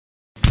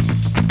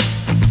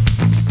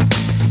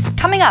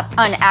Coming up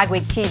on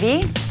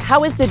AgweekTV.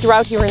 How has the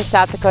drought here in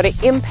South Dakota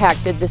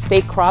impacted the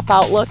state crop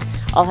outlook?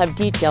 I'll have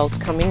details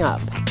coming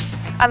up.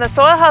 On the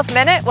Soil Health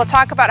Minute, we'll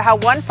talk about how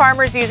one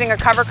farmer is using a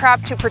cover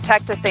crop to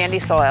protect a sandy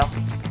soil.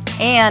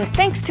 And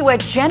thanks to a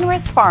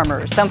generous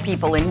farmer, some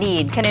people in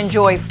need can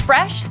enjoy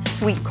fresh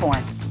sweet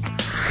corn.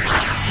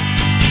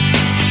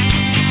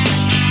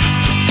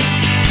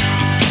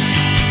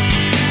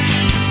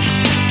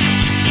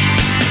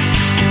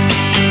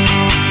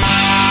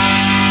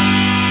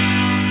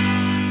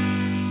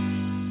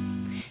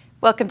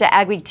 Welcome to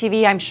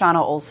AgweekTV. I'm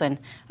Shauna Olson.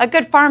 A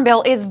good farm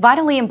bill is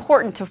vitally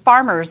important to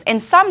farmers, and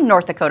some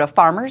North Dakota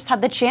farmers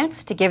had the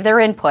chance to give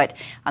their input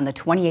on the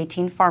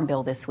 2018 Farm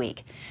Bill this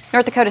week.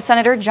 North Dakota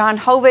Senator John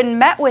Hoeven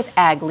met with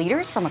ag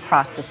leaders from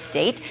across the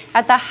state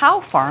at the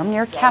Howe Farm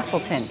near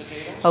Castleton.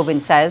 Hoeven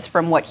says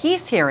from what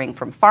he's hearing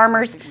from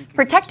farmers,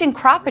 protecting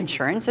crop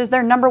insurance is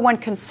their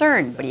 #1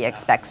 concern, but he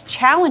expects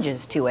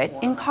challenges to it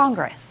in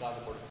Congress.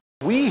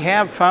 We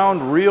have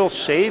found real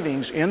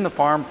savings in the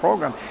farm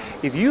program.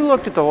 If you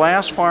looked at the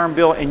last farm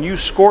bill and you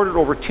scored it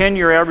over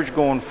 10-year average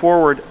going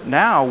forward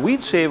now,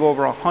 we'd save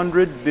over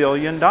 $100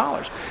 billion.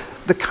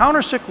 The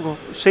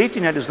countercyclical safety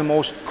net is the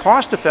most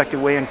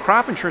cost-effective way, and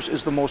crop insurance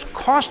is the most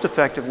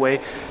cost-effective way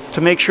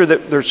to make sure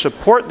that there's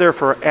support there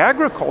for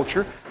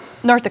agriculture.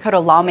 North Dakota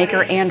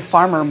lawmaker and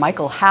farmer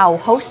Michael Howe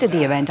hosted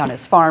the event on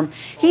his farm.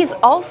 He's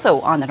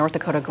also on the North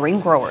Dakota Grain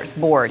Growers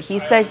Board. He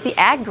says the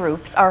ag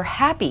groups are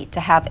happy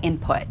to have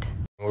input.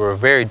 We're a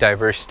very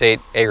diverse state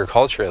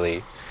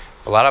agriculturally.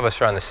 A lot of us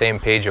are on the same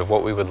page of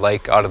what we would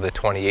like out of the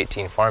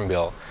 2018 Farm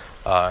Bill,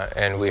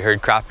 and we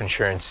heard crop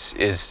insurance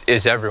is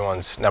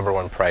everyone's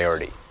 #1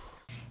 priority.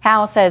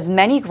 Howe says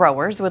many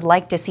growers would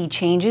like to see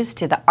changes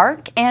to the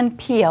ARC and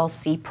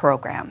PLC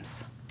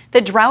programs. The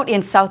drought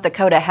in South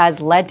Dakota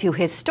has led to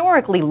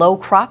historically low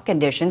crop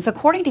conditions,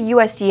 according to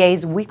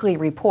USDA's weekly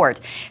report.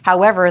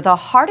 However, the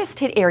hardest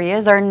hit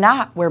areas are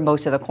not where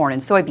most of the corn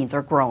and soybeans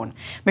are grown.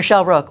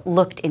 Michelle Rook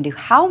looked into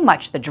how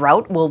much the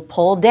drought will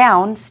pull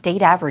down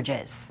state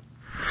averages.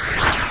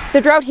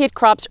 The drought hit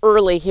crops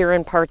early here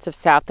in parts of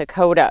South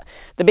Dakota.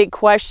 The big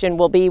question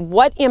will be,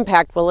 what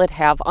impact will it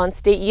have on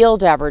state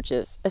yield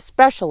averages,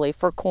 especially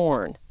for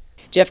corn?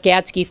 Jeff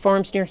Gadsky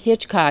farms near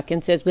Hitchcock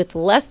and says with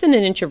less than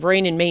an inch of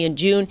rain in May and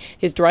June,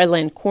 his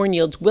dryland corn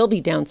yields will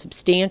be down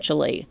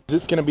substantially.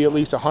 It's going to be at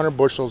least 100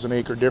 bushels an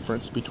acre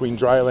difference between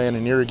dryland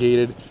and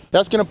irrigated.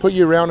 That's going to put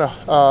you around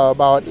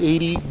about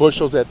 80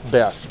 bushels at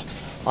best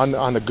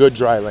on the good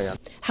dryland.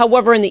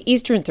 However, in the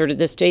eastern third of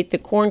the state, the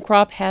corn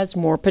crop has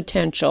more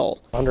potential.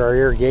 Under our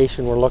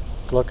irrigation, we're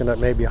looking at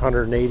maybe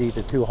 180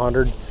 to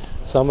 200.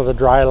 Some of the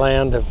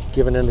dryland have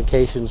given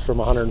indications from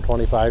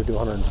 125 to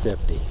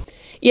 150.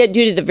 Yet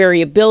due to the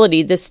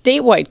variability, the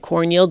statewide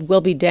corn yield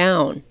will be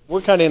down.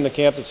 We're kind of in the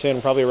camp that's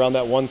saying probably around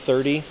that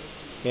 130,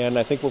 and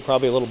I think we're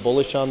probably a little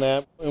bullish on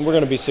that. And we're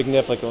going to be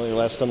significantly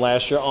less than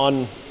last year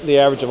on the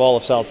average of all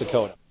of South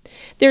Dakota.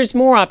 There's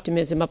more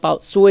optimism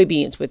about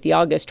soybeans with the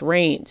August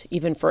rains,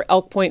 even for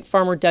Elk Point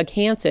farmer Doug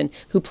Hansen,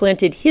 who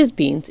planted his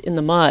beans in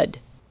the mud.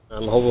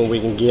 I'm hoping we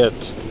can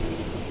get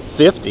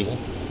 50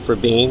 for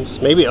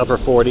beans, maybe upper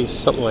 40s,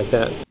 something like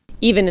that.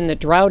 Even in the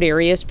drought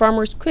areas,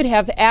 farmers could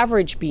have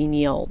average bean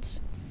yields.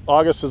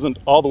 August isn't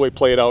all the way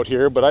played out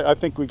here, but I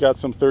think we got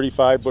some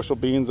 35 bushel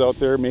beans out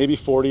there, maybe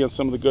 40 on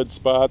some of the good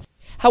spots.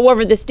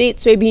 However, the state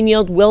soybean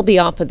yield will be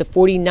off of the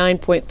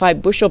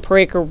 49.5 bushel per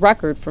acre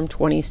record from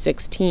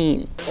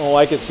 2016. Oh,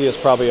 I could see us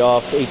probably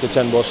off 8 to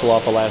 10 bushel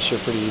off of last year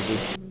pretty easy.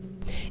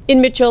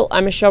 In Mitchell,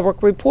 I'm Michelle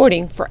Rook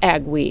reporting for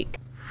Ag Week.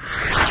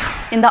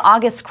 In the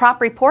August crop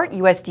report,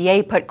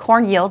 USDA put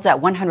corn yields at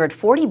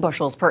 140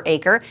 bushels per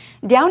acre,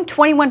 down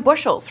 21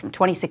 bushels from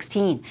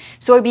 2016.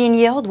 Soybean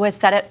yield was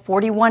set at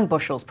 41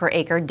 bushels per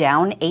acre,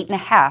 down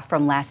 8.5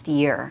 from last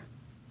year.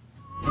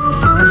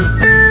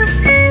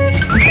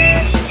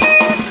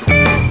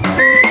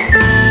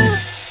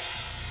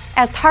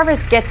 As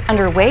harvest gets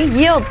underway,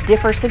 yields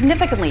differ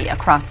significantly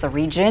across the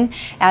region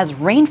as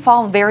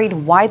rainfall varied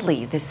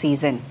widely this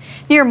season.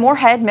 Near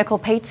Moorhead, Mickle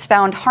Pates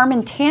found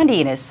Harmon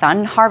Tandy and his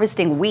son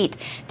harvesting wheat.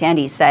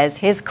 Tandy says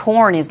his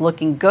corn is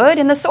looking good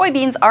and the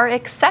soybeans are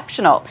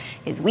exceptional.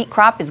 His wheat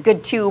crop is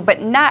good too, but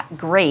not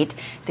great.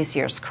 This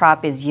year's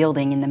crop is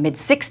yielding in the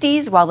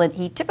mid-60s, while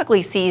he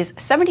typically sees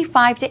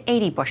 75 to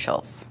 80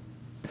 bushels.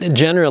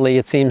 Generally,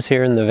 it seems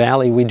here in the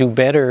valley we do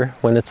better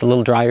when it's a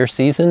little drier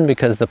season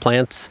because the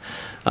plants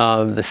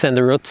they send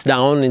the roots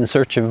down in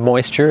search of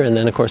moisture, and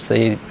then of course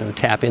they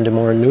tap into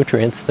more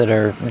nutrients that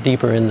are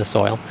deeper in the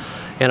soil.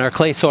 And our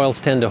clay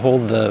soils tend to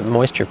hold the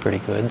moisture pretty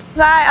good.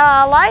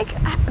 I like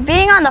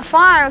being on the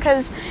farm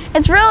because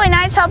it's really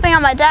nice helping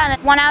out my dad.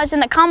 When I was in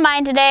the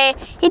combine today,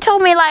 he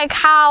told me like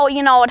how,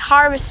 you know, it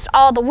harvests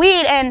all the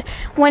wheat, and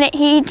when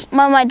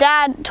my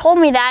dad told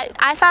me that,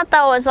 I thought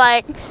that was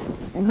like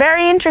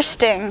very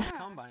interesting.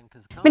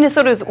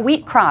 Minnesota's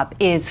wheat crop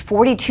is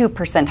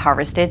 42%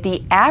 harvested.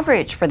 The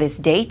average for this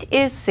date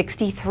is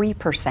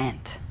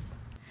 63%.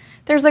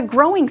 There's a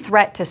growing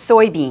threat to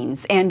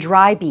soybeans and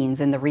dry beans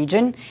in the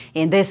region.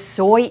 In this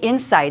Soy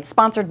Insight,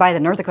 sponsored by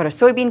the North Dakota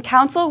Soybean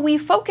Council, we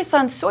focus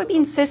on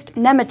soybean cyst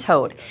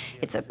nematode.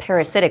 It's a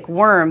parasitic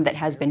worm that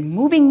has been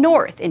moving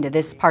north into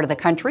this part of the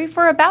country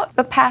for about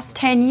the past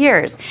 10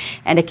 years,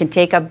 and it can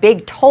take a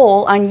big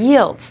toll on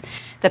yields.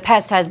 The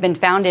pest has been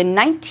found in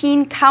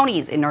 19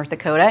 counties in North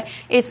Dakota.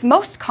 It's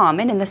most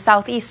common in the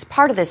southeast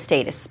part of the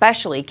state,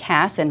 especially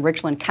Cass and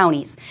Richland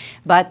counties.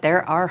 But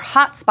there are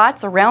hot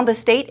spots around the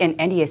state, and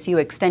NDSU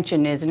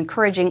Extension is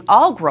encouraging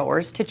all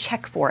growers to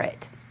check for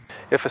it.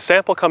 If a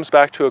sample comes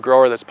back to a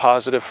grower that's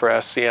positive for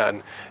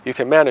SCN, you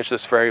can manage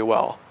this very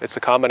well. It's a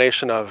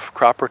combination of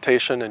crop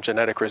rotation and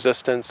genetic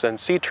resistance, and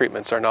seed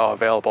treatments are now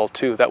available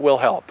too that will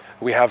help.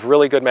 We have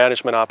really good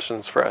management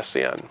options for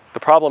SCN. The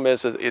problem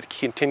is that it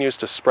continues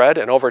to spread,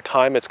 and over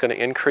time it's going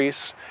to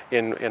increase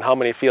in how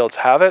many fields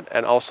have it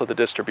and also the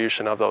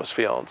distribution of those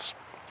fields.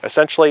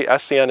 Essentially,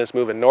 SCN is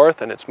moving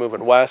north and it's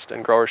moving west,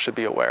 and growers should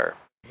be aware.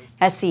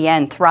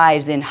 SCN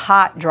thrives in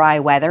hot, dry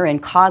weather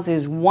and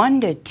causes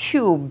 $1 to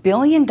 $2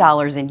 billion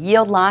in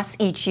yield loss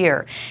each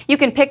year. You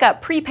can pick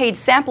up prepaid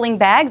sampling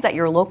bags at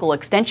your local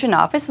extension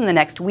office in the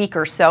next week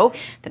or so.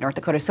 The North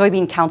Dakota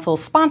Soybean Council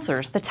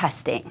sponsors the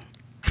testing.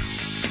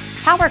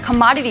 How are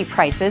commodity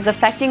prices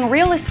affecting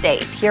real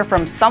estate? Hear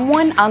from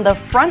someone on the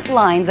front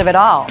lines of it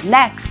all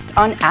next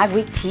on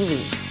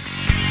AgweekTV.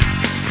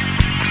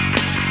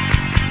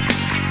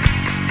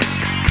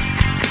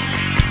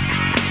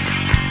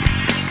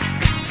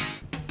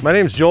 My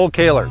name is Joel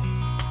Kaler,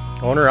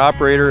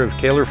 owner-operator of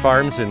Kaler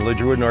Farms in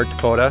Lidgerwood, North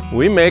Dakota.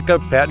 We make a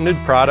patented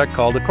product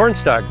called the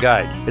Cornstalk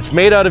Guide. It's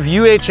made out of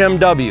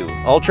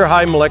UHMW,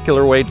 ultra-high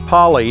molecular weight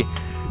poly,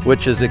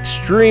 which is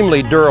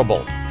extremely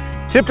durable.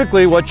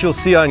 Typically what you'll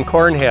see on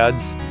corn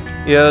heads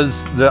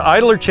is the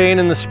idler chain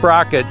in the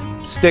sprocket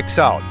sticks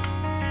out.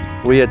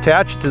 We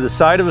attach to the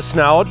side of a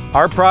snout.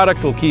 Our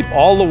product will keep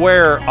all the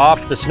wear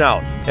off the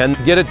snout and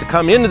get it to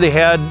come into the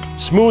head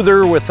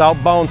smoother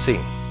without bouncing.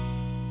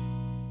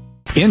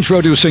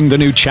 Introducing the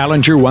new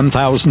Challenger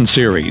 1000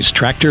 series,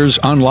 tractors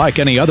unlike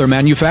any other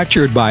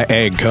manufactured by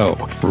AGCO.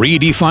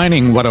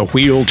 Redefining what a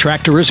wheel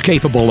tractor is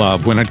capable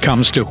of when it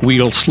comes to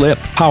wheel slip,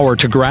 power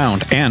to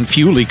ground, and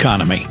fuel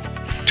economy.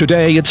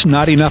 Today, it's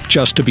not enough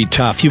just to be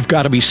tough. You've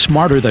got to be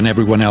smarter than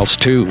everyone else,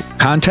 too.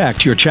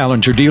 Contact your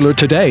Challenger dealer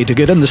today to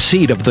get in the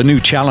seat of the new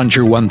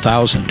Challenger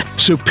 1000.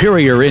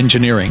 Superior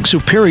engineering,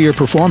 superior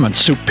performance,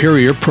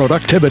 superior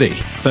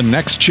productivity. The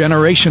next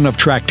generation of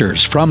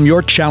tractors from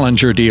your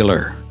Challenger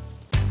dealer.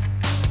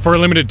 For a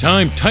limited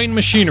time, Titan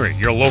Machinery,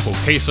 your local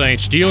Case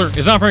IH dealer,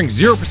 is offering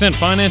 0%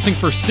 financing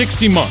for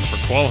 60 months for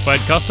qualified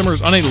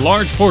customers on a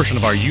large portion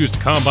of our used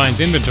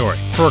combines inventory.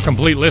 For a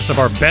complete list of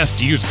our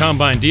best used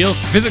combine deals,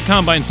 visit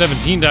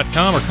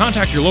combine17.com or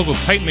contact your local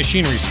Titan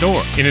Machinery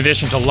store. In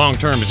addition to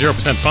long-term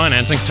 0%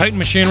 financing, Titan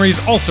Machinery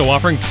is also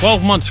offering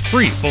 12 months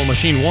free full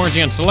machine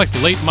warranty on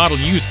select late model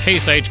used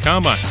Case IH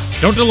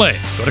combines. Don't delay.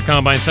 Go to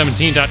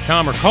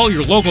combine17.com or call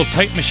your local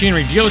Titan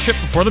Machinery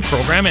dealership before the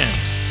program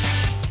ends.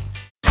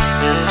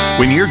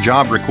 When your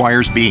job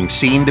requires being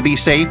seen to be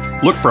safe,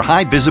 look for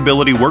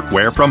high-visibility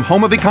workwear from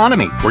Home of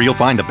Economy, where you'll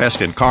find the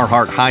best in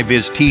Carhartt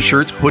high-vis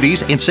t-shirts,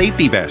 hoodies, and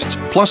safety vests,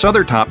 plus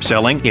other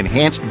top-selling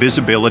enhanced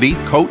visibility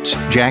coats,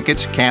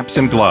 jackets, caps,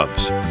 and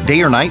gloves.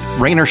 Day or night,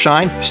 rain or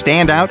shine,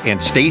 stand out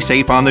and stay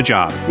safe on the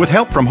job with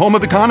help from Home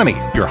of Economy,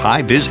 your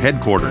high-vis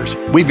headquarters.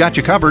 We've got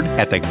you covered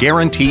at the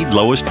guaranteed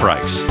lowest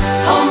price.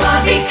 Home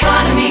of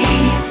Economy,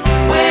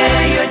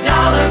 where your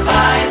dollar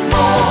buys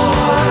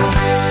more.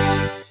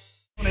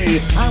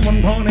 I'm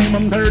 120,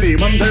 I'm 30,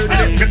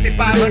 130,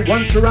 55,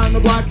 once around the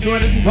block,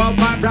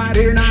 212, right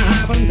here, now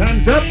half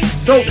times up.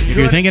 So if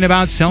you're thinking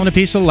about selling a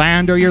piece of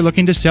land, or you're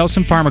looking to sell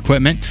some farm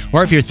equipment,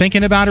 or if you're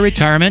thinking about a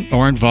retirement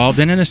or involved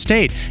in an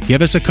estate,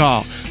 give us a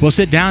call. We'll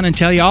sit down and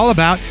tell you all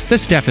about the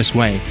Steffes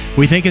way.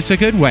 We think it's a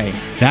good way.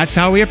 That's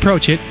how we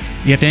approach it.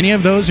 If any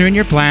of those are in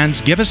your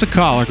plans, give us a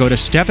call or go to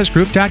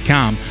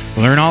steffesgroup.com.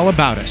 Learn all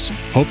about us.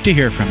 Hope to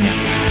hear from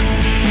you.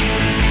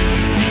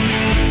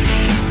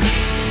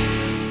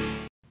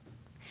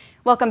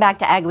 Welcome back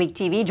to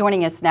AgweekTV.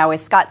 Joining us now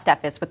is Scott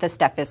Steffes with the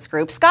Steffes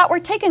Group. Scott, we're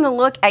taking a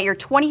look at your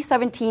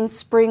 2017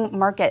 spring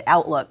market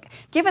outlook.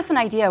 Give us an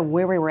idea of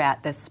where we were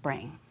at this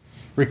spring.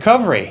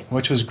 Recovery,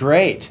 which was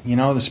great. You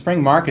know, the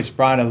spring markets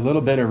brought a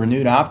little bit of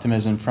renewed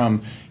optimism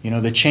from,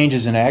 the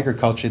changes in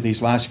agriculture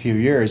these last few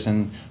years.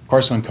 And of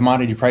course, when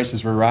commodity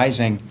prices were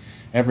rising,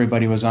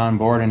 everybody was on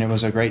board and it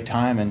was a great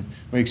time. And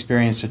we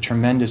experienced a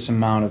tremendous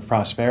amount of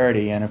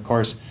prosperity. And of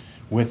course,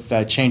 with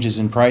changes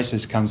in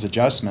prices comes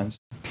adjustments.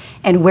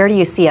 And where do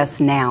you see us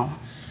now?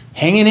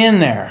 Hanging in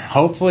there.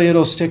 Hopefully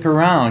it'll stick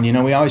around.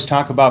 We always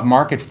talk about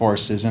market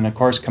forces, and of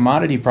course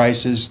commodity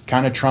prices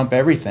kind of trump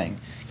everything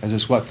because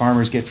it's what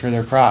farmers get for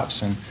their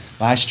crops. And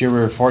last year we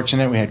were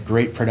fortunate. We had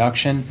great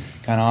production,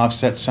 kind of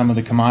offset some of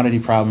the commodity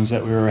problems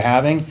that we were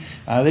having.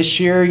 This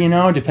year,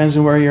 it depends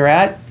on where you're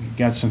at. You've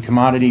got some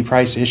commodity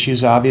price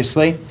issues,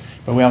 obviously,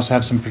 but we also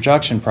have some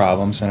production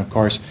problems. And of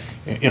course,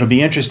 it'll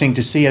be interesting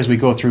to see as we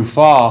go through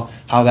fall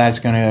how that's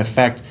going to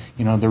affect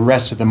the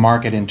rest of the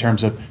market in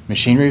terms of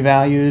machinery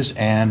values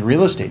and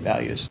real estate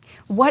values.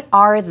 What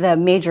are the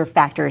major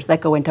factors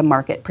that go into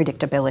market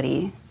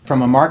predictability?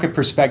 From a market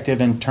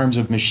perspective in terms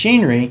of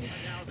machinery,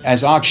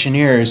 as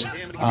auctioneers,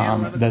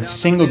 the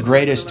single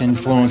greatest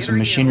influence of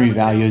machinery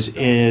values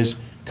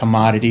is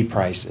commodity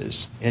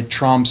prices. It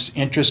trumps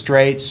interest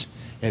rates,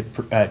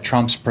 it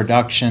trumps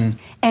production.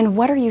 And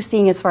what are you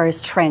seeing as far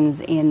as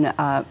trends in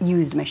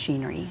used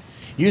machinery?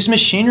 Used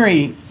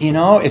machinery,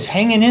 it's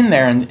hanging in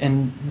there,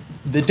 and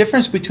the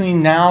difference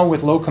between now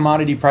with low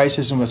commodity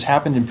prices and what's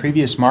happened in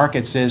previous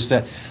markets is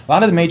that a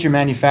lot of the major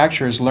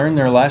manufacturers learned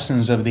their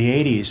lessons of the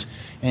 80s.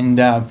 And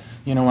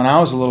when I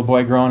was a little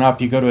boy growing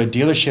up, you go to a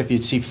dealership,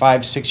 you'd see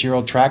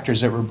 5-6-year-old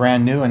tractors that were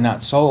brand new and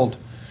not sold.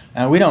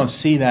 We don't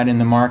see that in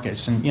the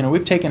markets. And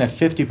we've taken a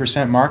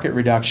 50% market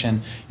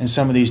reduction in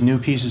some of these new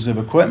pieces of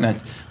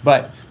equipment,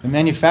 but the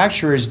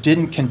manufacturers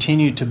didn't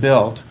continue to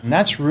build. And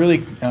that's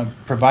really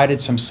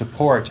provided some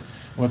support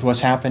with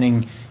what's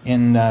happening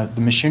in the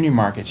machinery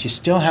markets. You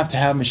still have to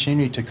have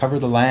machinery to cover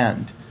the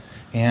land.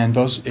 And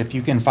if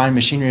you can find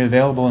machinery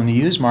available in the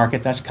used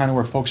market, that's kind of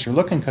where folks are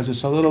looking because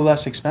it's a little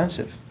less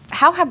expensive.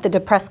 How have the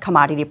depressed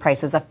commodity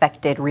prices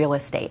affected real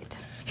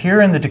estate?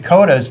 Here in the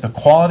Dakotas, the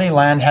quality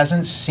land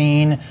hasn't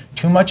seen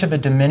too much of a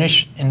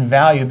diminish in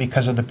value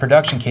because of the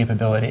production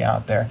capability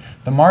out there.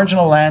 The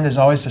marginal land is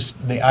always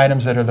the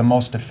items that are the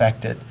most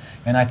affected,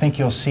 and I think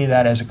you'll see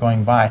that as it's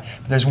going by.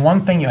 But there's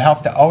one thing you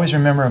have to always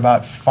remember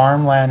about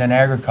farmland and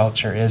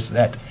agriculture is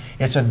that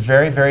it's a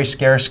very, very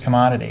scarce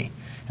commodity.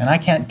 And I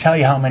can't tell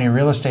you how many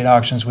real estate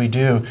auctions we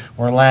do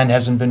where land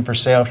hasn't been for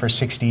sale for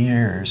 60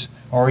 years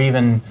or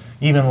even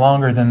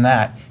longer than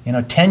that.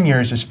 10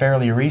 years is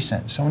fairly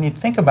recent. So when you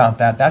think about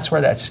that, that's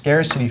where that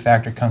scarcity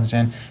factor comes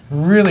in. It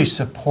really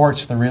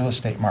supports the real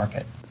estate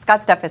market. Scott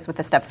Steffes with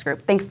the Steffes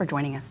Group. Thanks for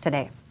joining us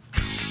today.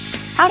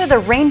 How did the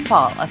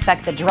rainfall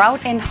affect the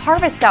drought and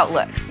harvest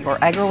outlooks?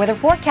 Your agri-weather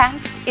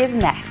forecast is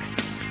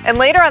next. And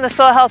later on the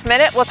Soil Health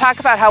Minute, we'll talk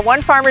about how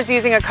one farmer is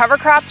using a cover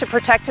crop to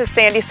protect his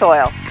sandy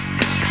soil.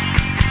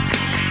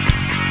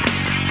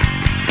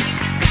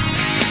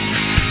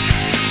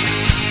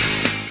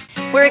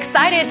 We're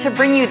excited to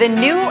bring you the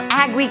new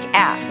AgWeek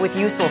app with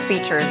useful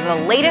features, the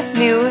latest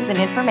news and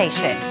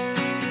information.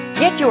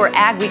 Get your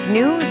AgWeek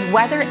news,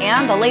 weather,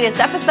 and the latest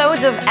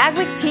episodes of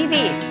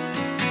AgweekTV.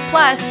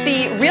 Plus,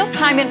 see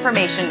real-time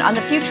information on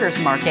the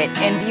futures market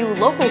and view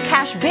local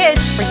cash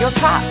bids for your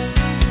crops.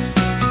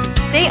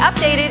 Stay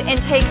updated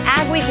and take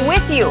AgWeek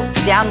with you.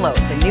 Download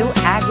the new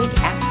AgWeek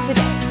app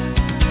today.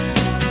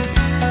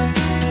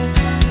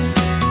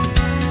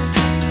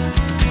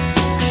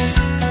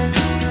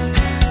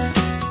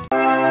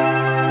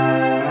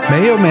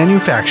 Mayo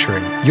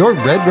Manufacturing, your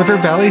Red River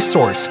Valley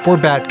source for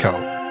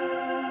Batco.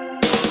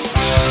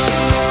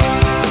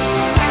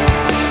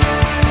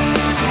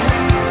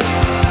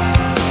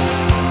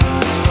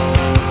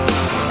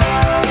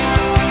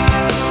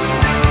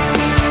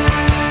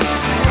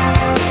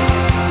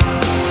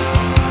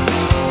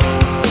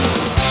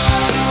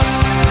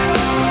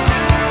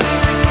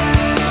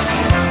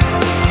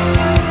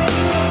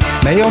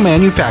 Mayo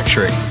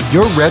Manufacturing,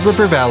 your Red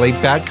River Valley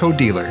Batco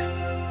dealer.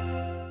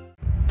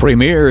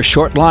 Premier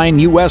Shortline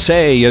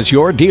USA is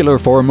your dealer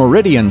for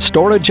Meridian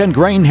storage and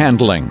grain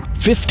handling.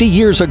 50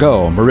 years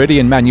ago,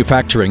 Meridian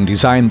Manufacturing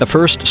designed the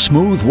first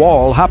smooth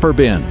wall hopper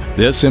bin.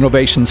 This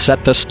innovation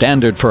set the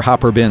standard for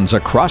hopper bins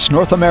across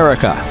North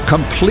America,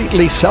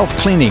 completely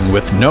self-cleaning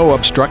with no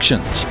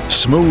obstructions.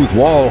 Smooth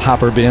wall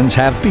hopper bins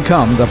have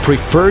become the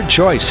preferred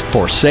choice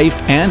for safe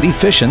and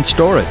efficient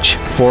storage.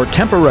 For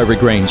temporary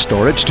grain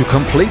storage to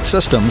complete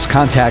systems,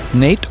 contact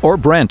Nate or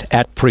Brent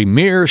at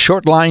Premier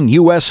Shortline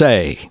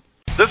USA.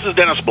 This is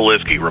Dennis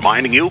Beliski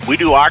reminding you we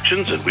do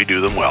auctions and we do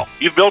them well.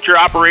 You've built your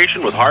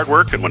operation with hard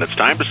work, and when it's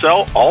time to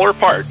sell, all or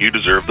part, you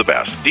deserve the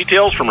best.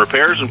 Details from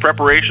repairs and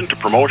preparation to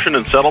promotion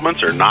and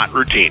settlements are not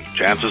routine.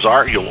 Chances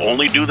are you'll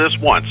only do this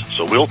once,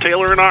 so we'll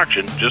tailor an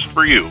auction just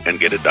for you and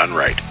get it done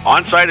right.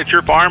 On-site at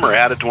your farm or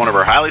added to one of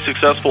our highly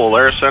successful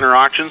Alaris Center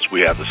auctions,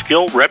 we have the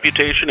skill,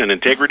 reputation, and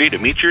integrity to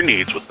meet your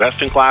needs with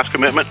best-in-class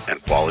commitment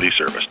and quality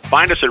service.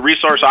 Find us at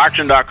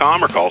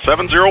resourceauction.com or call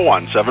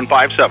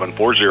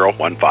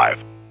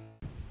 701-757-4015.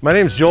 My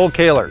name's Joel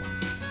Kaler,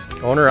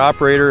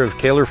 owner-operator of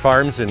Kaler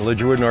Farms in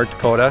Lidgerwood, North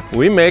Dakota.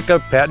 We make a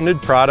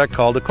patented product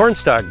called a corn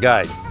stalk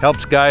guide.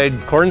 Helps guide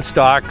corn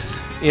stalks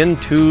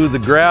into the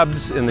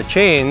grabs and the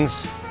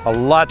chains a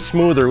lot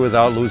smoother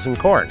without losing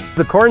corn.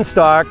 The corn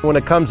stalk, when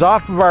it comes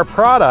off of our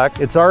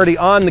product, it's already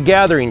on the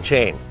gathering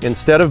chain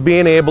instead of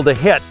being able to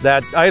hit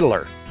that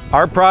idler.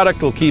 Our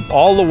product will keep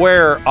all the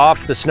wear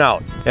off the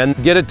snout and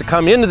get it to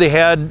come into the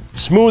head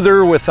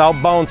smoother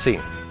without bouncing.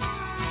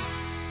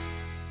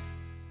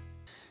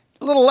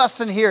 A little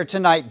lesson here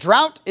tonight.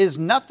 Drought is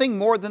nothing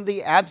more than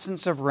the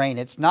absence of rain.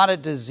 It's not a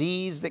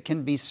disease that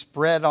can be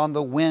spread on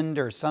the wind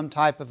or some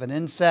type of an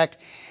insect.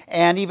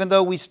 And even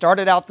though we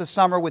started out the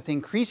summer with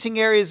increasing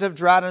areas of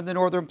drought in the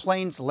northern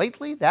plains,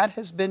 lately that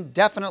has been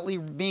definitely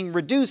being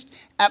reduced,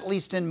 at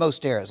least in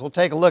most areas. We'll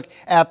take a look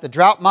at the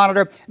drought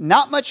monitor.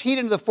 Not much heat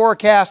into the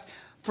forecast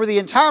For the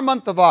entire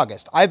month of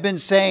August, I've been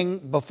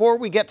saying before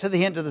we get to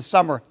the end of the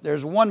summer,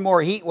 there's one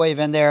more heat wave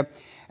in there.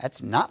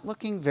 That's not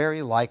looking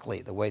very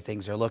likely the way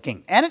things are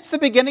looking. And it's the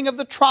beginning of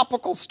the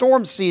tropical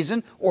storm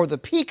season, or the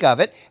peak of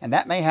it, and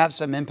that may have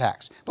some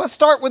impacts. Let's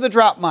start with the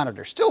drought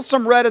monitor. Still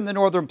some red in the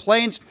northern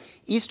plains.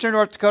 Eastern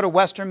North Dakota,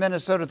 western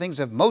Minnesota, things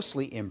have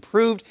mostly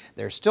improved.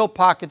 There's still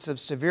pockets of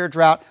severe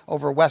drought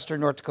over western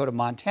North Dakota,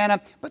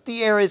 Montana, but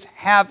the areas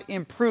have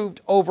improved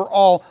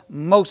overall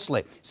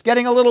mostly. It's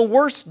getting a little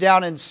worse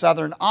down in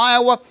southern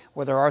Iowa,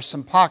 where there are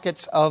some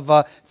pockets of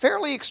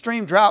fairly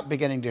extreme drought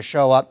beginning to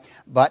show up,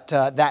 but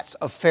that's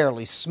a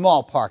fairly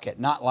small pocket,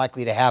 not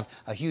likely to have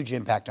a huge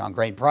impact on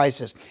grain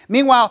prices.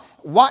 Meanwhile,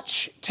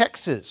 watch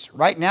Texas.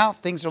 Right now,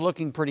 things are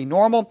looking pretty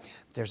normal.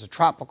 There's a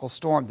tropical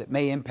storm that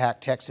may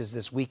impact Texas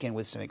this weekend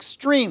with some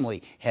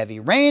extremely heavy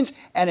rains,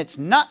 and it's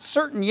not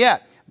certain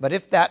yet. But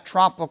if that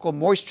tropical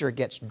moisture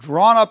gets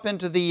drawn up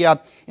into the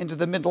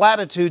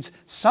mid-latitudes,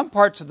 some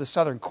parts of the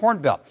southern Corn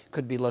Belt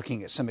could be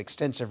looking at some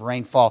extensive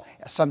rainfall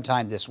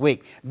sometime this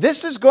week.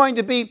 This is going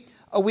to be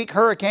a weak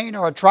hurricane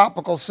or a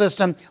tropical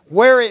system.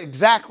 Where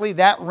exactly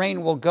that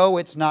rain will go,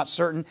 it's not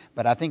certain,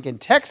 but I think in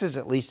Texas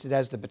at least it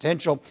has the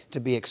potential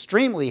to be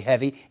extremely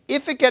heavy.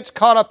 If it gets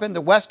caught up in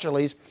the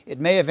westerlies, it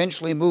may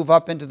eventually move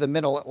up into the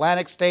middle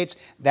Atlantic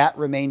states. That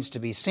remains to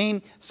be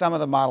seen. Some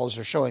of the models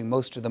are showing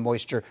most of the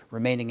moisture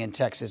remaining in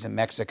Texas and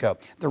Mexico.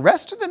 The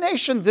rest of the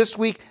nation this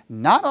week,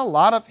 not a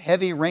lot of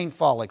heavy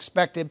rainfall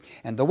expected,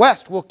 and the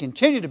west will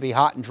continue to be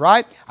hot and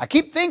dry. I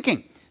keep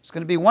thinking it's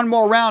going to be one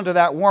more round of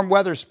that warm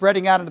weather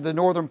spreading out into the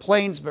northern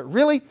plains, but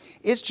really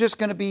it's just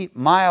going to be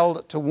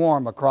mild to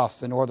warm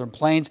across the northern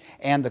plains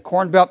and the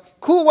Corn Belt.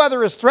 Cool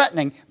weather is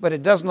threatening, but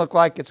it doesn't look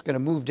like it's going to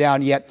move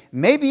down yet.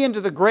 Maybe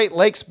into the Great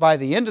Lakes by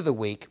the end of the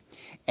week.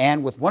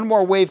 And with one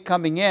more wave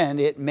coming in,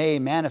 it may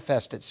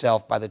manifest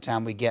itself by the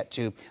time we get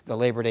to the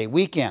Labor Day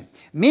weekend.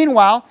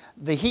 Meanwhile,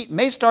 the heat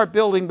may start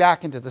building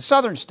back into the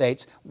southern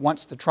states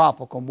once the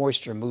tropical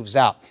moisture moves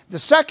out. The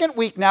second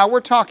week now,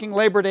 we're talking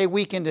Labor Day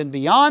weekend and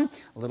beyond.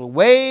 A little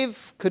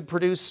wave could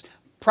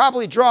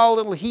probably draw a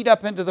little heat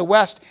up into the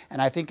west,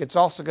 and I think it's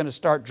also going to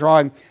start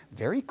drawing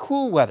very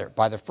cool weather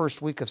by the first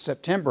week of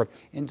September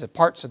into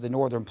parts of the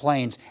northern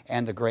plains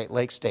and the Great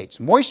Lakes states.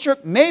 Moisture,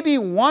 maybe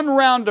one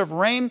round of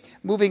rain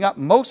moving up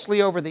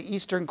mostly over the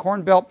eastern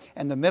Corn Belt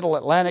and the middle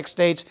Atlantic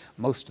states.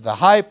 Most of the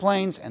high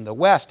plains and the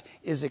west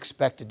is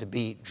expected to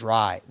be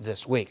dry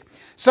this week.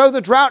 So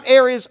the drought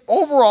areas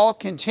overall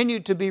continue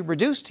to be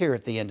reduced here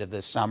at the end of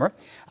this summer.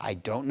 I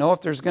don't know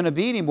if there's going to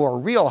be any more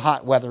real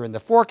hot weather in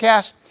the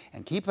forecast,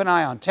 and keep an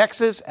eye on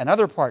Texas and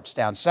other parts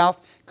down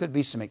south. Could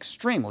be some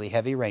extremely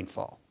heavy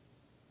rainfall.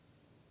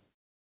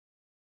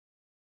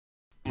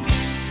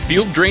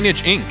 Field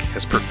Drainage Inc.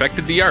 has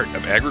perfected the art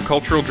of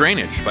agricultural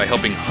drainage by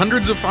helping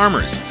hundreds of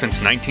farmers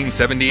since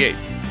 1978.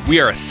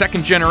 We are a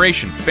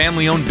second-generation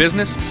family-owned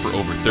business for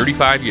over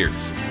 35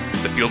 years.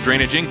 The Field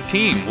Drainage Inc.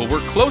 team will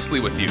work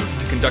closely with you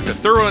to conduct a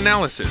thorough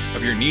analysis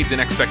of your needs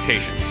and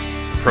expectations,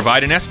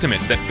 provide an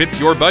estimate that fits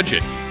your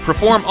budget,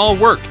 perform all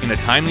work in a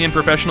timely and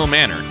professional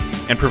manner,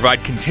 and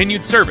provide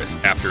continued service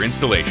after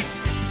installation.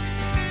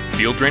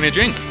 Field Drainage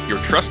Inc.,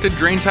 your trusted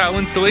drain tile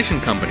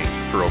installation company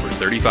for over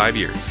 35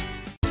 years.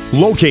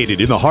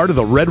 Located in the heart of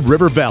the Red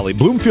River Valley,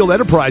 Bloomfield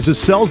Enterprises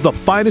sells the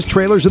finest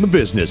trailers in the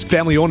business.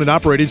 Family owned and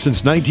operated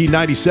since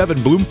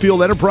 1997,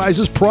 Bloomfield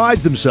Enterprises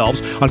prides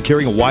themselves on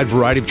carrying a wide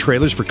variety of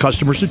trailers for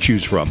customers to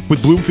choose from.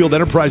 With Bloomfield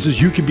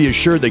Enterprises, you can be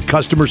assured that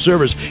customer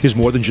service is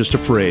more than just a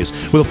phrase.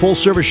 With a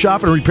full-service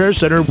shop and repair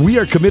center, we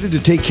are committed to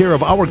take care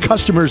of our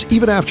customers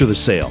even after the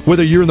sale.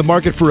 Whether you're in the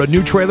market for a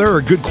new trailer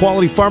or good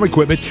quality farm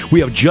equipment, we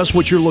have just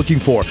what you're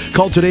looking for.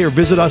 Call today or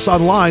visit us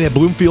online at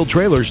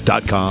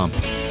bloomfieldtrailers.com.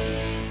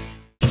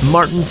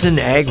 Martinson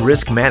Ag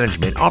Risk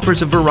Management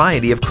offers a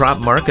variety of crop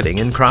marketing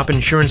and crop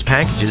insurance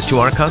packages to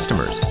our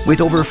customers.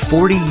 With over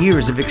 40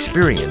 years of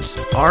experience,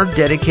 our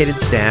dedicated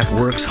staff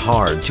works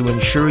hard to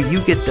ensure you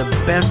get the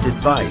best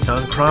advice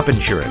on crop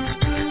insurance,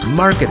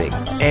 marketing,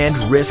 and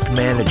risk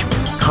management.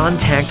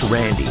 Contact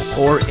Randy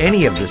or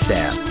any of the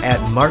staff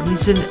at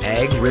Martinson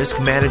Ag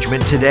Risk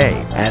Management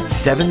today at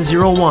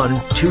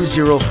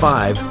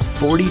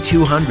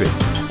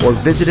 701-205-4200 or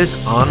visit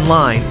us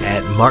online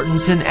at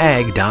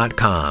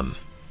martinsonag.com.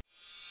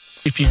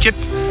 If you get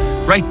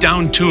right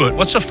down to it,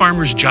 what's a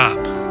farmer's job?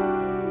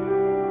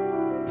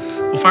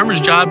 Well,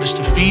 farmer's job is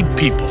to feed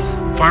people.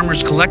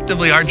 Farmers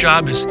collectively, our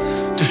job is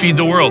to feed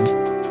the world.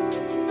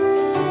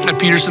 At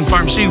Peterson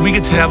Farm Seed, we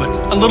get to have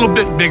a little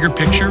bit bigger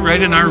picture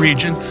right in our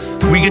region.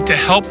 We get to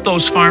help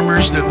those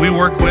farmers that we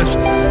work with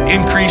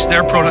increase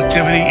their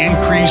productivity,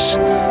 increase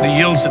the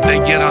yields that they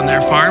get on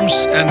their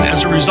farms, and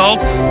as a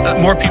result,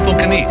 more people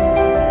can eat.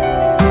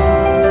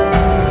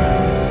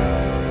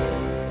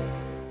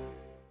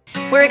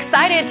 We're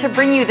excited to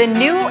bring you the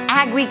new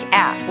AgWeek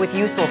app with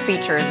useful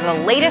features and the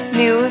latest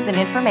news and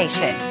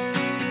information.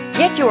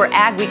 Get your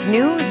AgWeek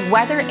news,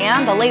 weather,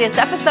 and the latest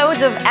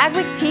episodes of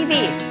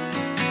AgweekTV.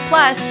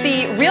 Plus,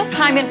 see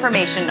real-time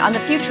information on the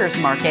futures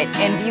market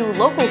and view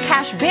local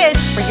cash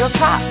bids for your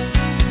crops.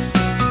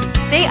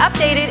 Stay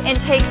updated and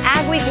take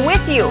Ag Week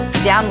with you.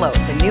 Download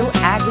the new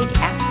Ag Week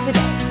app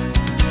today.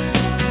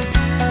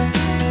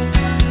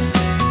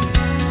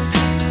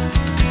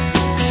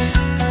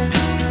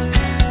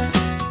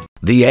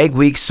 The Ag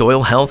Week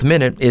Soil Health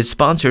Minute is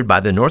sponsored by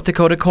the North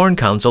Dakota Corn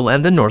Council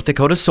and the North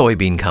Dakota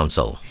Soybean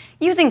Council.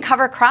 Using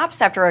cover crops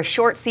after a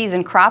short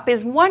season crop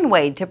is one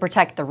way to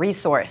protect the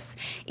resource.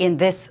 In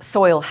this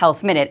Soil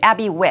Health Minute,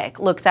 Abby Wick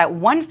looks at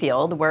one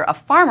field where a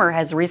farmer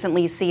has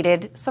recently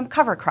seeded some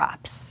cover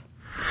crops.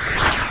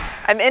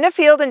 I'm in a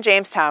field in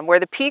Jamestown where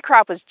the pea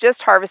crop was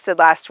just harvested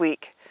last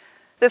week.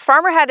 This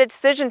farmer had a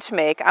decision to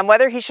make on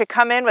whether he should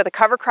come in with a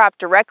cover crop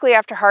directly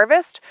after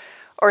harvest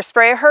or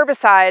spray a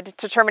herbicide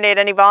to terminate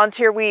any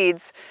volunteer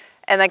weeds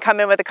and then come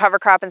in with a cover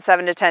crop in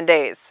 7 to 10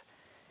 days.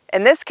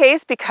 In this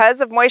case, because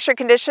of moisture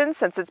conditions,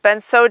 since it's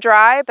been so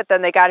dry, but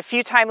then they got a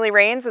few timely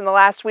rains in the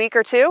last week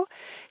or two,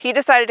 he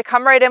decided to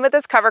come right in with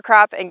his cover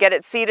crop and get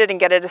it seeded and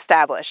get it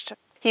established.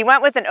 He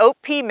went with an oat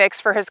pea mix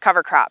for his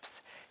cover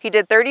crops. He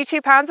did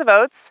 32 pounds of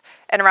oats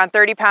and around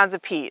 30 pounds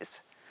of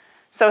peas.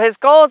 So his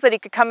goal is that he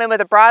could come in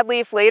with a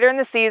broadleaf later in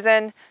the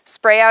season,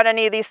 spray out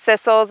any of these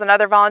thistles and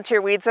other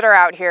volunteer weeds that are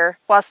out here,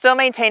 while still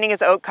maintaining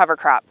his oat cover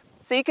crop.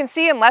 So you can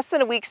see in less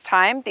than a week's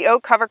time, the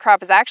oat cover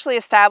crop is actually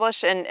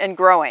established and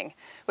growing,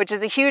 which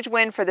is a huge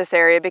win for this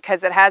area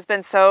because it has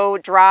been so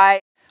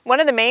dry. One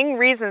of the main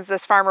reasons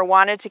this farmer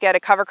wanted to get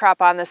a cover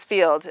crop on this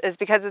field is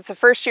because it's the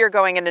first year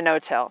going into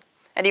no-till,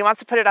 and he wants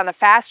to put it on the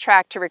fast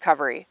track to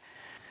recovery.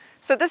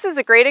 So this is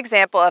a great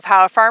example of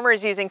how a farmer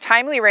is using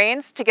timely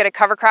rains to get a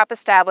cover crop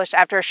established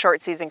after a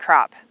short season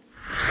crop.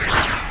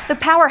 The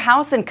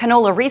powerhouse in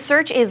canola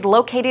research is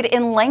located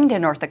in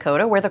Langdon, North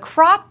Dakota, where the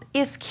crop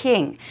is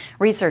king.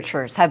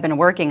 Researchers have been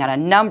working on a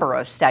number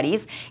of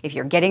studies. If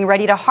you're getting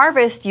ready to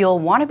harvest, you'll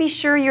want to be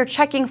sure you're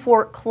checking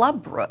for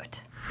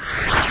clubroot.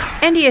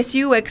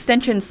 NDSU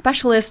Extension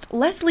Specialist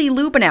Leslie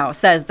Lubenow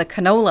says the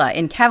canola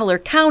in Cavalier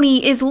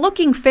County is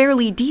looking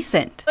fairly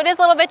decent. It is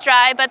a little bit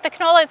dry, but the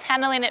canola is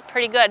handling it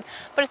pretty good.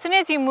 But as soon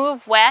as you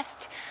move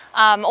west,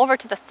 over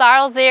to the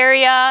Sarles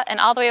area and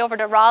all the way over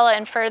to Rolla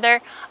and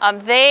further,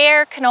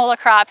 their canola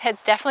crop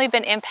has definitely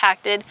been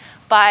impacted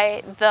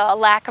by the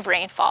lack of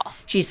rainfall.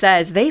 She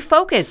says they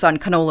focus on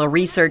canola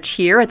research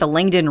here at the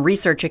Langdon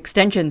Research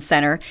Extension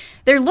Center.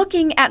 They're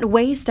looking at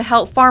ways to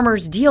help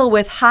farmers deal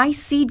with high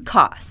seed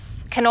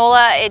costs.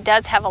 Canola, it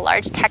does have a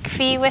large tech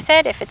fee with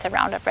it if it's a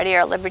Roundup Ready or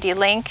a Liberty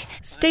Link.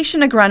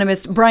 Station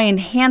agronomist Brian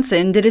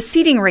Hansen did a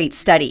seeding rate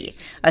study,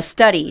 a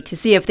study to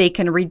see if they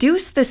can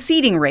reduce the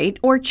seeding rate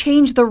or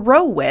change the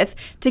row width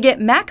to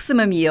get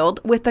maximum yield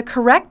with the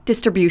correct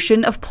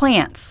distribution of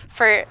plants.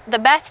 For the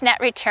best net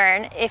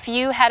return, if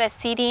you had a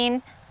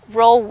seeding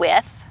row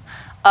width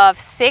of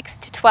 6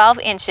 to 12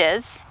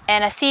 inches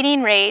and a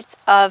seeding rate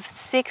of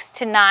 6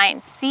 to 9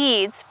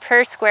 seeds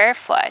per square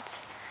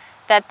foot,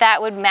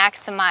 that would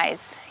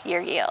maximize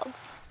your yields.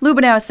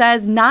 Lubenow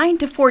says 9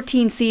 to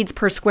 14 seeds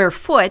per square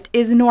foot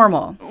is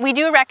normal. We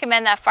do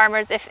recommend that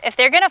farmers, if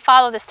they're going to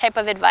follow this type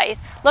of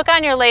advice, look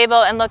on your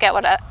label and look at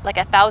what like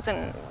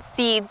 1,000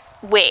 seeds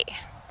weigh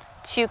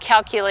to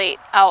calculate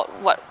out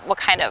what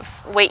kind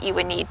of weight you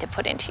would need to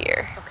put into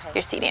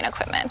your seeding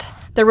equipment.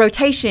 The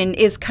rotation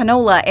is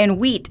canola and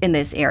wheat in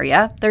this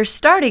area. They're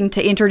starting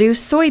to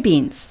introduce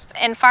soybeans.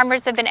 And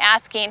farmers have been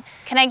asking,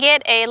 can I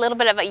get a little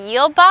bit of a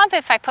yield bump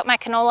if I put my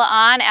canola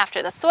on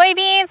after the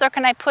soybeans, or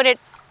can I put it,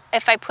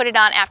 if I put it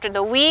on after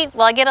the wheat,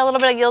 will I get a little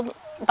bit of yield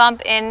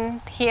bump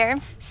in here?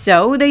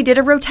 So they did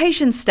a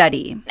rotation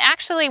study.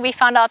 Actually, we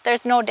found out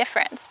there's no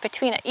difference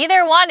between it.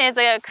 Either one is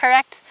a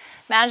correct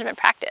management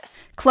practice.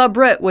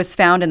 Clubroot was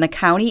found in the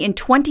county in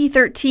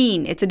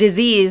 2013. It's a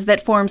disease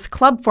that forms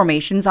club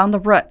formations on the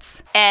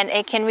roots. And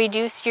it can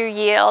reduce your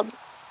yield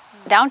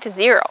down to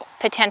 0,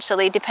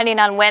 potentially, depending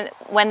on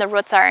when the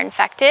roots are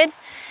infected.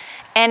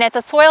 And it's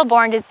a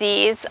soil-borne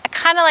disease. I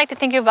kind of like to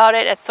think about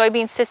it as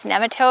soybean cyst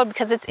nematode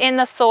because it's in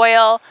the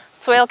soil.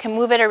 Soil can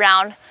move it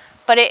around,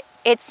 but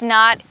it's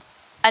not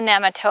a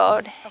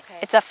nematode.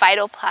 It's a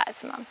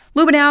phytoplasma.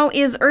 Lubenow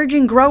is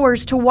urging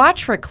growers to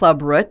watch for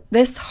clubroot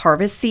this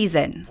harvest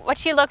season.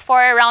 What you look for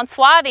around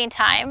swathing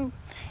time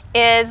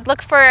is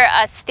look for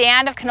a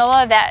stand of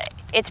canola that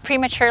it's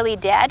prematurely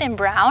dead and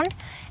brown,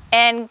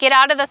 and get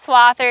out of the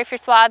swather if you're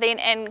swathing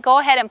and go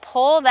ahead and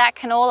pull that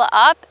canola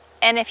up.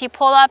 And if you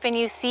pull up and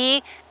you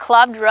see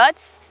clubbed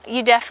roots,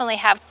 you definitely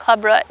have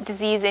clubroot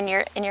disease in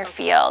your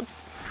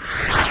fields.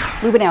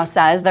 Lubenow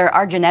says there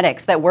are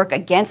genetics that work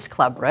against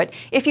clubroot.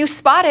 If you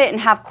spot it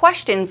and have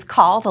questions,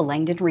 call the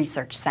Langdon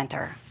Research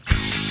Center.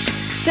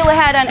 Still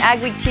ahead on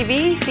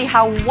AgweekTV, see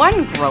how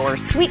one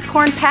grower's sweet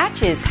corn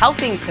patch is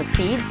helping to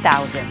feed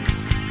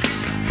thousands.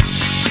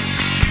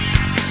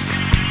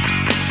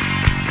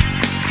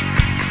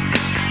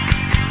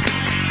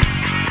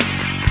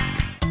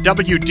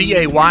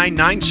 WDAY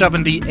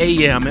 970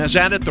 AM has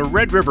added the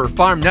Red River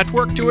Farm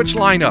Network to its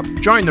lineup.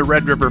 Join the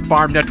Red River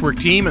Farm Network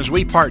team as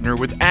we partner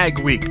with Ag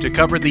Week to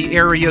cover the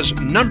area's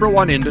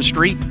 #1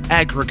 industry,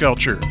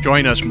 agriculture.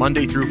 Join us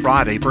Monday through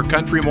Friday for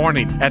Country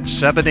Morning at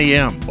 7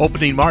 a.m.,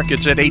 opening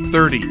markets at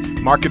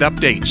 8:30, market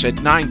updates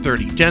at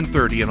 9:30,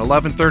 10:30, and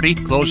 11:30,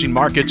 closing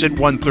markets at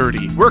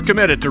 1:30. We're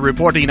committed to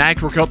reporting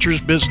agriculture's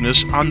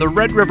business on the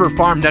Red River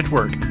Farm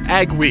Network,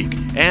 Ag Week,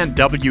 and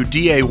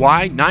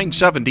WDAY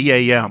 970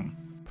 AM.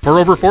 For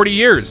over 40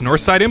 years,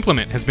 Northside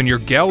Implement has been your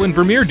Gell and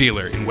Vermeer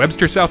dealer in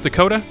Webster, South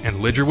Dakota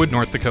and Lidgerwood,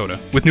 North Dakota.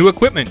 With new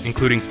equipment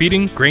including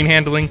feeding, grain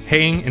handling,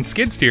 haying, and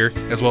skid steer,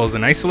 as well as a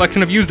nice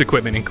selection of used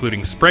equipment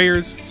including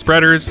sprayers,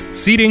 spreaders,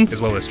 seeding,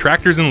 as well as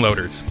tractors and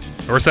loaders.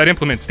 Northside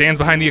Implement stands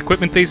behind the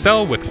equipment they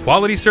sell with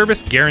quality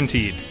service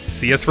guaranteed.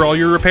 See us for all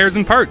your repairs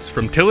and parts,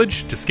 from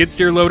tillage to skid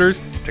steer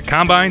loaders to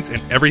combines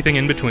and everything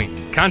in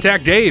between.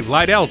 Contact Dave,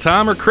 Lydell,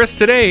 Tom, or Chris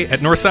today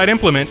at Northside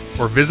Implement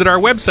or visit our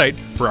website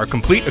for our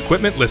complete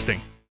equipment listing.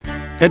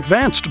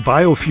 Advanced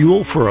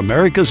biofuel for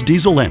America's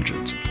diesel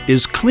engines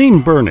is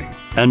clean burning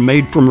and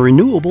made from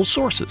renewable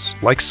sources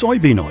like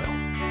soybean oil.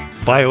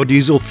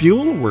 Biodiesel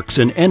fuel works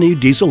in any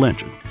diesel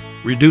engine,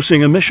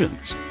 reducing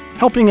emissions,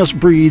 helping us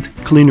breathe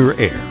cleaner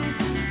air.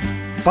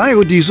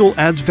 Biodiesel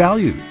adds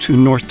value to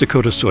North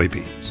Dakota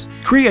soybeans,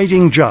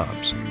 creating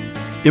jobs,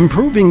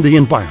 improving the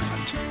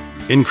environment,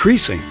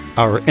 increasing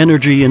our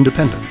energy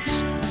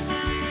independence.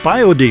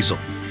 Biodiesel,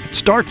 it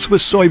starts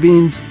with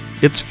soybeans,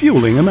 it's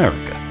fueling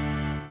America.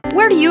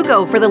 Where do you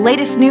go for the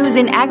latest news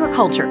in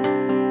agriculture?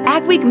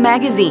 AgWeek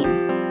magazine.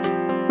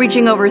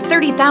 Reaching over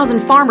 30,000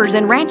 farmers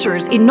and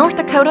ranchers in North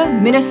Dakota,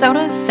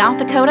 Minnesota, South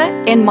Dakota,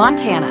 and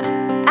Montana.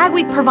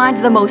 AgWeek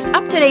provides the most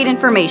up-to-date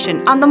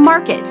information on the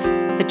markets,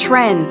 the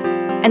trends,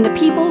 and the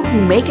people who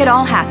make it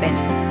all happen.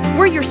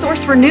 We're your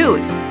source for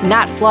news,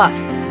 not fluff.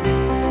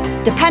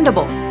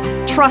 Dependable,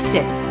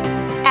 trusted,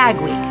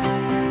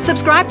 AgWeek.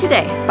 Subscribe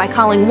today by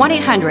calling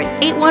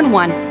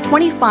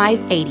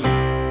 1-800-811-2580.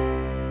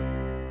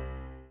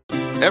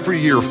 Every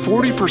year,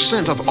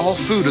 40% of all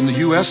food in the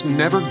U.S.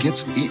 never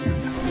gets eaten.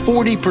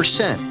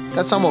 40%.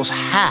 That's almost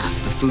half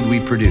the food we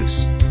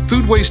produce.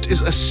 Food waste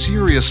is a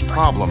serious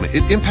problem.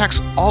 It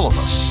impacts all of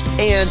us.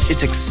 And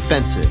it's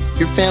expensive.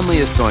 Your family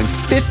is throwing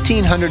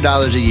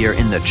 $1,500 a year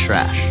in the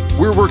trash.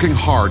 We're working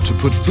hard to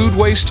put food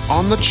waste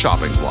on the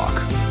chopping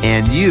block.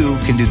 And you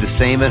can do the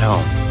same at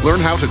home. Learn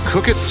how to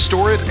cook it,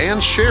 store it,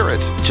 and share it.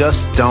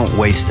 Just don't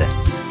waste it.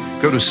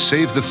 Go to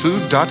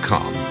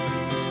SaveTheFood.com.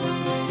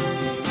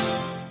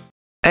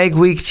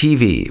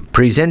 AgweekTV,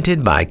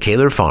 presented by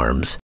Kaler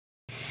Farms.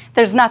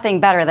 There's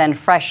nothing better than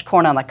fresh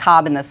corn on the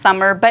cob in the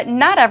summer, but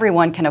not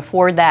everyone can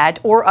afford that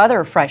or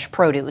other fresh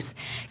produce.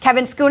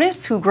 Kevin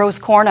Skunis, who grows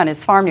corn on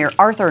his farm near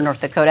Arthur,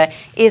 North Dakota,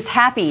 is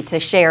happy to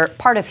share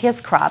part of his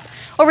crop.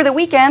 Over the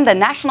weekend, the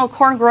National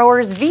Corn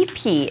Growers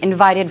VP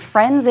invited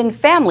friends and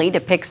family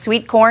to pick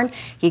sweet corn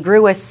he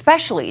grew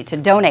especially to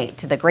donate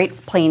to the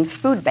Great Plains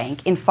Food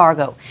Bank in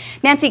Fargo.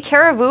 Nancy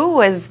Caribou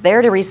was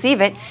there to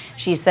receive it.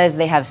 She says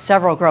they have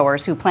several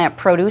growers who plant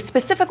produce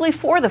specifically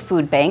for the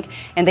food bank,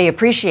 and they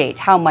appreciate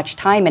how much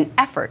time and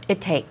effort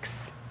it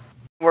takes.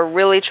 We're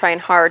really trying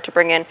hard to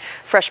bring in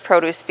fresh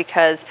produce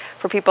because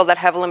for people that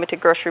have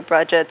limited grocery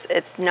budgets,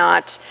 it's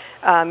not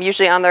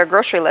usually on their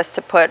grocery list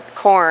to put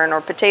corn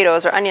or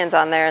potatoes or onions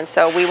on there. And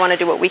so we want to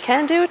do what we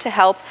can do to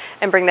help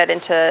and bring that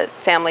into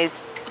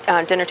families'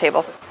 dinner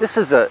tables. This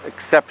is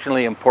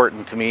exceptionally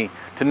important to me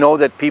to know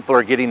that people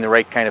are getting the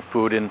right kind of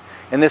food, and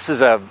this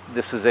is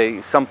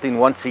something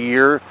once a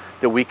year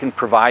that we can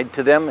provide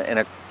to them,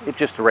 and it's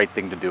just the right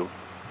thing to do.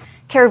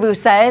 Caribou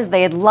says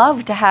they'd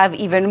love to have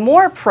even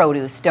more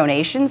produce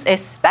donations,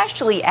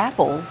 especially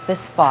apples,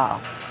 this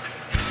fall.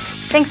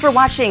 Thanks for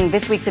watching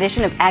this week's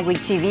edition of AgWeek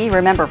TV.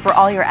 Remember, for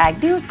all your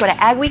ag news, go to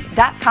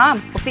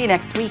agweek.com. We'll see you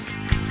next week.